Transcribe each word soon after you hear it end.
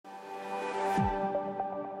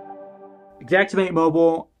Xactimate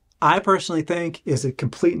Mobile, I personally think, is a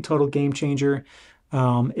complete and total game changer.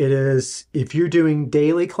 It is, if you're doing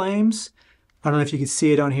daily claims, I don't know if you can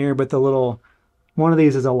see it on here, but the little, one of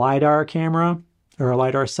these is a LiDAR camera or a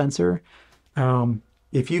LiDAR sensor.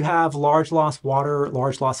 If you have large loss water,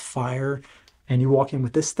 large loss fire, and you walk in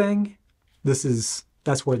with this thing,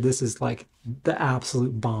 that's where this is like the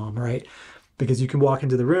absolute bomb, right? Because you can walk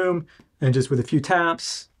into the room and just with a few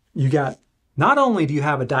taps, you got, not only do you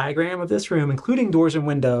have a diagram of this room, including doors and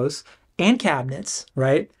windows and cabinets,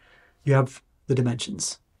 right? You have the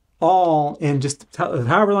dimensions all in just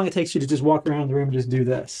however long it takes you to just walk around the room and just do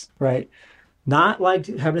this, right? Not like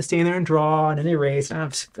having to stand there and draw and then erase.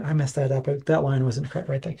 I messed that up. That line wasn't the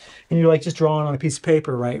right thing. And you're like just drawing on a piece of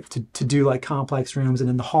paper, right? To do like complex rooms and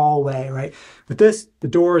in the hallway, right? With this, the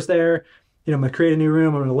door is there. You know, I'm going to create a new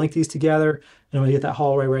room. I'm going to link these together and I'm going to get that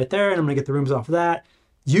hallway right there. And I'm going to get the rooms off of that.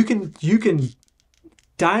 You can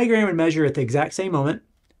diagram and measure at the exact same moment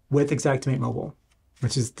with Xactimate Mobile,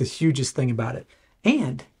 which is the hugest thing about it.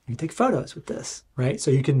 And you can take photos with this, right?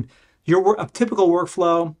 So you can, a typical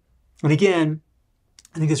workflow. And again,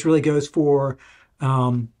 I think this really goes for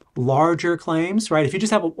larger claims, right? If you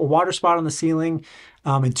just have a water spot on the ceiling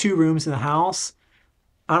and 2 rooms in the house,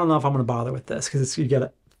 I don't know if I'm going to bother with this because you got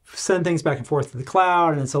to send things back and forth to the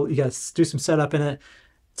cloud, and so you got to do some setup in it.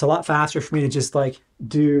 It's a lot faster for me to just like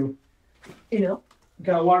do, you know,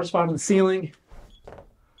 got a water spot on the ceiling,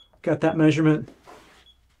 got that measurement,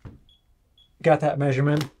 write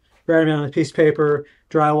them on a piece of paper,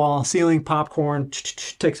 drywall, ceiling, popcorn,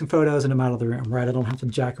 take some photos, and I'm out of the room, right? I don't have to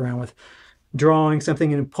jack around with drawing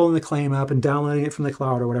something and pulling the claim up and downloading it from the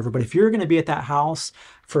cloud or whatever. But if you're going to be at that house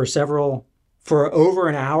for over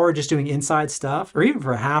an hour just doing inside stuff, or even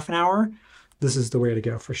for a half an hour, this is the way to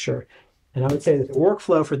go for sure. And I would say that the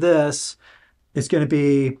workflow for this is going to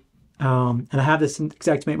be, and I have this in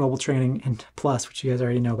Xactimate Mobile Training and Plus, which you guys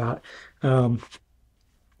already know about. The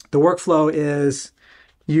workflow is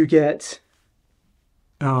you get,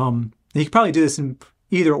 you can probably do this in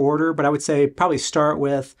either order, but I would say probably start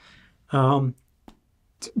with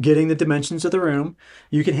getting the dimensions of the room.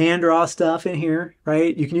 You can hand draw stuff in here,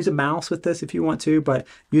 right? You can use a mouse with this if you want to, but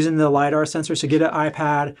using the LiDAR sensor, so get an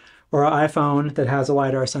iPad or an iPhone that has a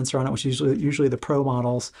LiDAR sensor on it, which is usually the Pro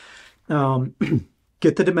models.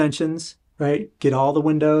 Get the dimensions, right? Get all the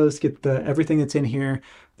windows, get everything that's in here,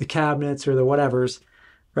 the cabinets or the whatevers,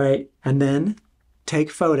 right? And then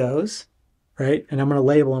take photos, right? And I'm going to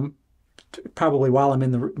label them probably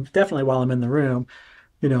definitely while I'm in the room.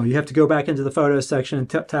 You know, you have to go back into the photos section and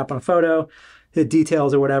tap on a photo, hit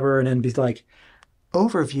details or whatever, and then be like,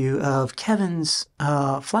 overview of Kevin's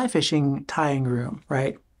fly fishing tying room,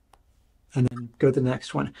 right? And then go to the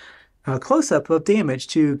next one. Close-up of damage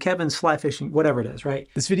to Kevin's fly fishing, whatever it is, right?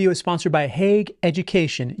 This video is sponsored by Hague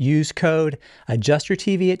Education. Use code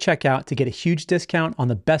AdjusterTV at checkout to get a huge discount on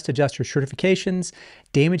the best adjuster certifications,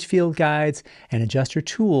 damage field guides, and adjuster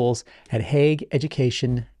tools at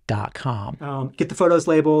hagueeducation.com. Get the photos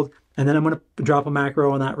labeled, and then I'm going to drop a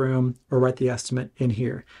macro on that room or write the estimate in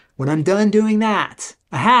here. When I'm done doing that,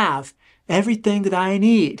 I have everything that I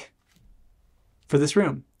need for this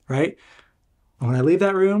room, right? When I leave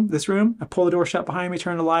that room, this room, I pull the door shut behind me,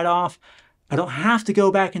 turn the light off. I don't have to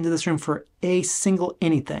go back into this room for a single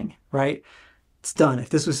anything, right? It's done. If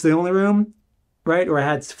this was the only room, right, or I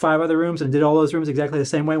had 5 other rooms and did all those rooms exactly the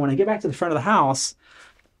same way, when I get back to the front of the house,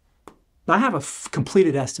 I have a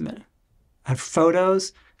completed estimate. I have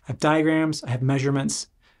photos, I have diagrams, I have measurements.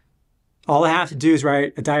 All I have to do is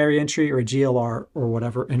write a diary entry or a GLR or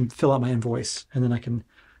whatever and fill out my invoice. And then I can,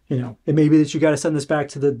 you know, it may be that you got to send this back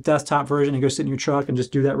to the desktop version and go sit in your truck and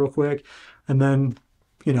just do that real quick. And then,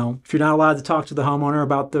 you know, if you're not allowed to talk to the homeowner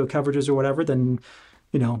about the coverages or whatever, then,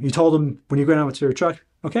 you know, you told them when you go down to your truck,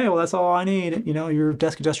 okay, well, that's all I need. You know, your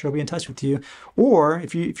desk adjuster will be in touch with you. Or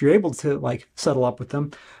if you're able to like settle up with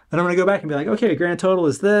them, then I'm going to go back and be like, okay, grand total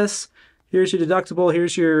is this. Here's your deductible.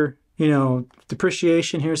 Here's your, you know,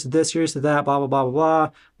 depreciation. Here's this, here's that, blah, blah, blah, blah, blah.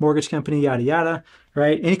 Mortgage company, yada, yada,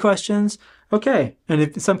 right? Any questions? Okay. And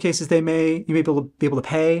if in some cases you may be able to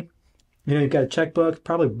pay, you know, you've got a checkbook,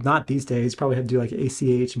 probably not these days, probably have to do like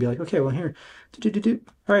ACH and be like, okay, well here, all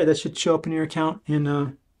right, that should show up in your account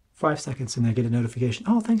in 5 seconds, and I get a notification.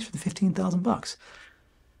 Oh, thanks for the $15,000.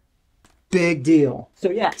 Big deal.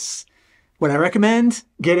 So yes, would I recommend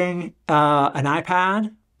getting an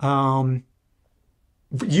iPad?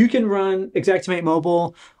 You can run Xactimate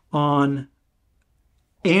Mobile on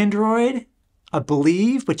Android, I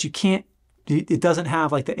believe, but you can't. It doesn't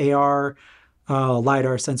have like the AR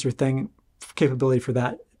LiDAR sensor thing capability for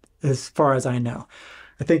that, as far as I know.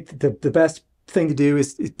 I think the best thing to do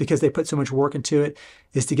is because they put so much work into it,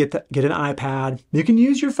 is to get an iPad. You can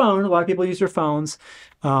use your phone. A lot of people use their phones,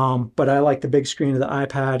 but I like the big screen of the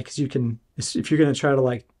iPad because you can, if you're going to try to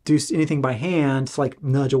like do anything by hand, like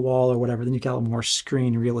nudge a wall or whatever, then you got a little more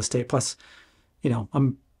screen real estate. Plus, you know,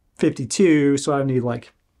 I'm 52, so I need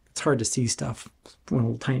like, it's hard to see stuff on a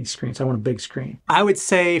little tiny screen, so I want a big screen. I would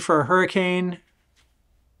say for a hurricane,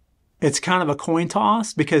 it's kind of a coin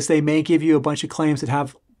toss because they may give you a bunch of claims that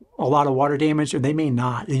have a lot of water damage, or they may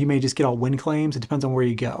not. You may just get all wind claims. It depends on where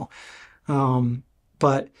you go.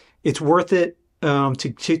 But it's worth it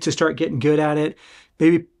to start getting good at it.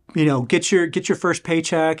 Maybe, you know, get your first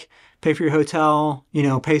paycheck, pay for your hotel, you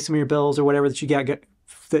know, pay some of your bills or whatever that you got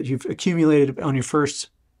that you've accumulated on your first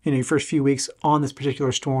few weeks on this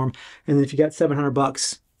particular storm. And then if you got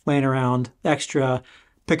 $700 laying around extra,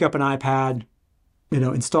 pick up an iPad, you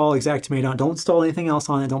know, install Xactimate on. Don't install anything else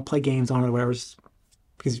on it. Don't play games on it or whatever,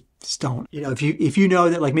 because just don't. You know, if you know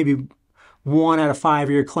that like maybe 1 out of 5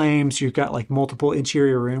 of your claims, you've got like multiple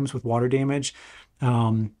interior rooms with water damage,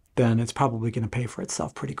 then it's probably going to pay for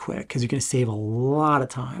itself pretty quick because you're going to save a lot of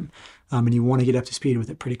time, and you want to get up to speed with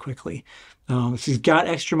it pretty quickly. If you've got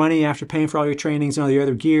extra money after paying for all your trainings and all your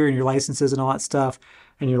other gear and your licenses and all that stuff,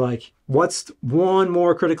 and you're like, what's one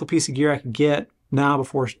more critical piece of gear I could get now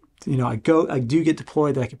before, you know, I do get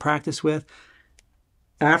deployed that I could practice with?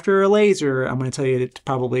 After a laser, I'm going to tell you to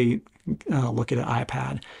probably look at an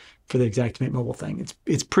iPad for the Xactimate Mobile thing.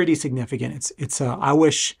 It's pretty significant. I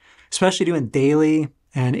wish, especially doing daily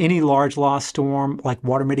and any large loss storm, like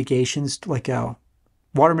water mitigations, like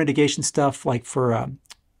water mitigation stuff, like for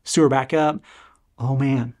sewer backup. Oh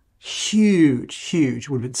man, huge,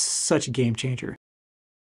 would have been such a game changer.